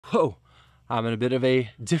Whoa, I'm in a bit of a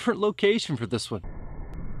different location for this one.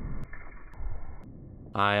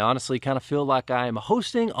 I honestly kind of feel like I am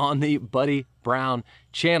hosting on the Buddy Brown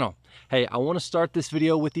channel. Hey, I want to start this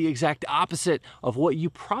video with the exact opposite of what you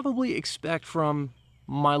probably expect from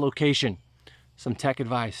my location. Some tech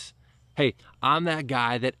advice. Hey, I'm that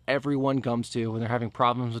guy that everyone comes to when they're having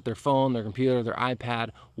problems with their phone, their computer, their iPad,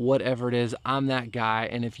 whatever it is. I'm that guy.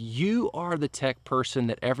 And if you are the tech person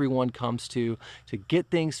that everyone comes to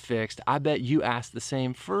get things fixed, I bet you ask the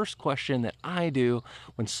same first question that I do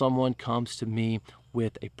when someone comes to me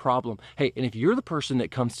with a problem. Hey, and if you're the person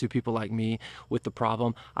that comes to people like me with the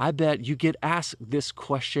problem, I bet you get asked this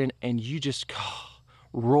question and you just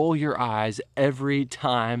roll your eyes every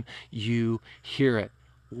time you hear it.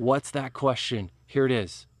 What's that question? Here it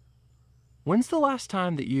is. When's the last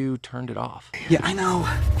time that you turned it off? Yeah, I know.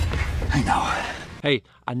 Hey,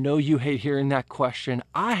 I know you hate hearing that question.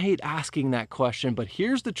 I hate asking that question, but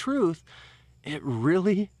here's the truth. It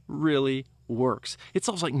really, really works. It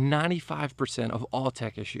solves like 95% of all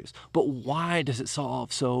tech issues. But why does it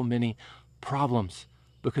solve so many problems?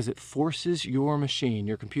 Because it forces your machine,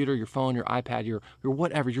 your computer, your phone, your iPad, your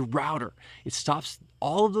whatever, your router. It stops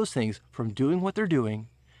all of those things from doing what they're doing.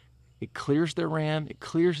 It clears their RAM, it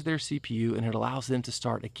clears their CPU, and it allows them to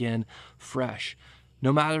start again fresh.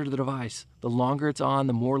 No matter the device, the longer it's on,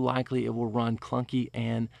 the more likely it will run clunky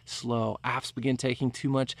and slow. Apps begin taking too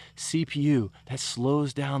much CPU. That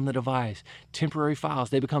slows down the device. Temporary files,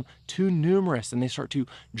 they become too numerous and they start to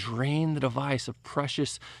drain the device of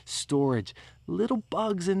precious storage. Little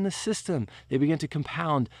bugs in the system, they begin to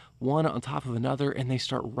compound one on top of another and they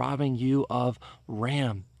start robbing you of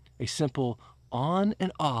RAM. A simple on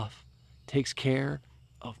and off takes care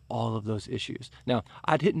of all of those issues. Now,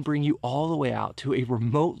 I didn't bring you all the way out to a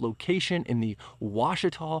remote location in the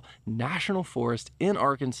Ouachita National Forest in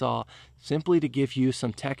Arkansas simply to give you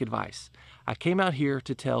some tech advice. I came out here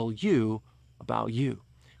to tell you about you.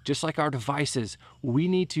 Just like our devices, we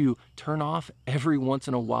need to turn off every once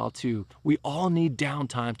in a while too. We all need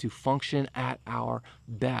downtime to function at our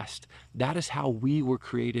best. That is how we were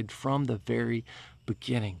created from the very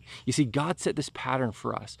beginning. You see, God set this pattern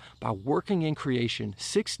for us by working in creation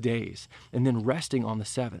 6 days and then resting on the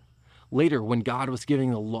seventh. Later, when God was giving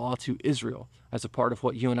the law to Israel as a part of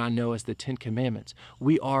what you and I know as the 10 Commandments,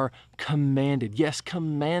 we are commanded, yes,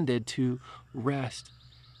 commanded to rest.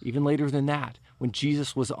 Even later than that, when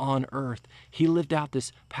Jesus was on earth, he lived out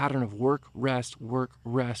this pattern of work, rest, work,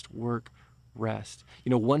 rest, work, rest. You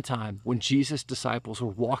know, one time when Jesus' disciples were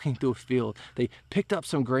walking through a field, they picked up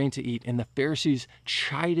some grain to eat and the Pharisees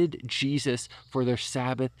chided Jesus for their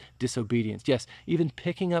Sabbath disobedience. Yes, even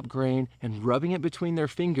picking up grain and rubbing it between their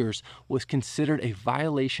fingers was considered a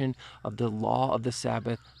violation of the law of the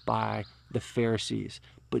Sabbath by the Pharisees.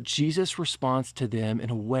 But Jesus responds to them in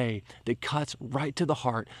a way that cuts right to the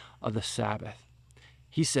heart of the Sabbath.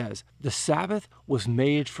 He says, the Sabbath was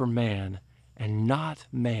made for man and not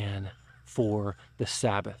man for the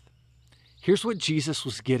Sabbath. Here's what Jesus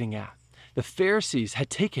was getting at. The Pharisees had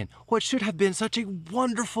taken what should have been such a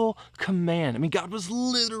wonderful command. I mean, God was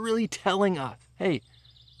literally telling us, hey,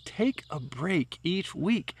 take a break each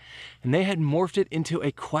week. And they had morphed it into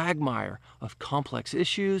a quagmire of complex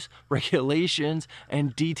issues, regulations,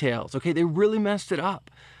 and details. Okay, they really messed it up.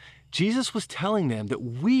 Jesus was telling them that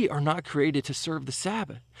we are not created to serve the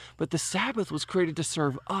Sabbath, but the Sabbath was created to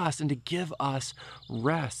serve us and to give us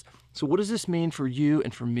rest. So what does this mean for you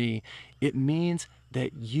and for me? It means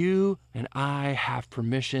that you and I have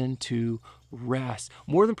permission to rest.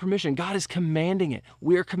 More than permission, God is commanding it.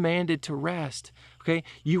 We are commanded to rest, okay?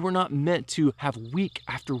 You were not meant to have week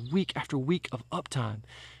after week after week of uptime.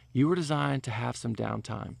 You were designed to have some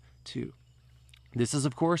downtime too. This is,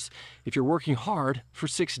 of course, if you're working hard for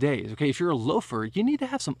 6 days, okay? If you're a loafer, you need to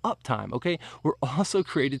have some uptime, okay? We're also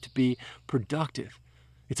created to be productive.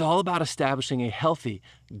 It's all about establishing a healthy,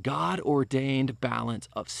 God-ordained balance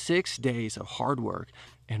of 6 days of hard work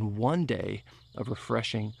and 1 day of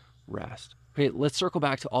refreshing rest. Okay, let's circle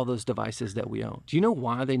back to all those devices that we own. Do you know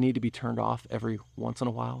why they need to be turned off every once in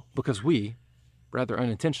a while? Because we, rather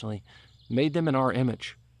unintentionally, made them in our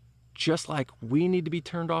image. Just like we need to be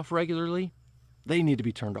turned off regularly, they need to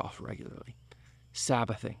be turned off regularly.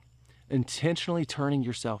 Sabbathing, intentionally turning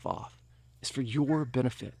yourself off, is for your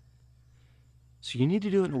benefit. So you need to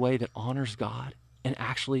do it in a way that honors God and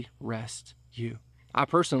actually rests you. I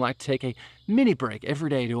personally like to take a mini break every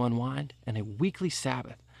day to unwind and a weekly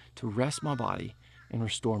Sabbath to rest my body and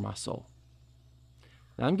restore my soul.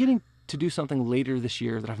 Now I'm getting to do something later this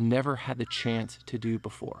year that I've never had the chance to do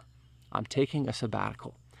before. I'm taking a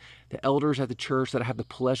sabbatical. the elders at the church that I have the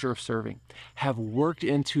pleasure of serving, have worked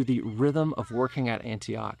into the rhythm of working at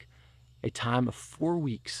Antioch a time of 4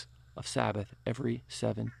 weeks of Sabbath every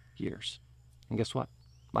 7 years. And guess what?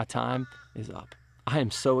 My time is up. I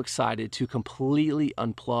am so excited to completely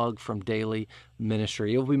unplug from daily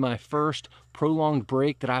ministry. It will be my first prolonged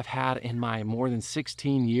break that I've had in my more than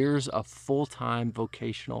 16 years of full-time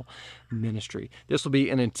vocational ministry. This will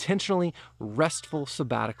be an intentionally restful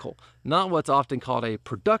sabbatical, not what's often called a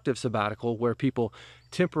productive sabbatical, where people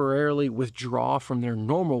temporarily withdraw from their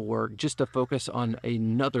normal work just to focus on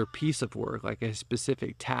another piece of work, like a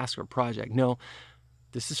specific task or project. No,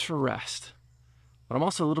 this is for rest. But I'm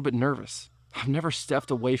also a little bit nervous. I've never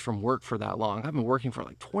stepped away from work for that long. I've been working for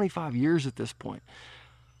like 25 years at this point.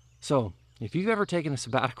 So if you've ever taken a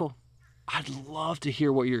sabbatical, I'd love to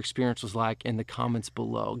hear what your experience was like in the comments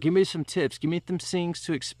below. Give me some tips. Give me some things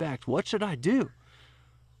to expect. What should I do?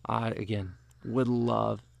 I, again, would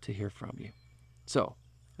love to hear from you. So,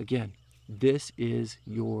 again, this is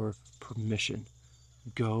your permission.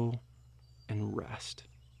 Go and rest.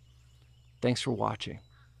 Thanks for watching.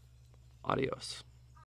 Adios.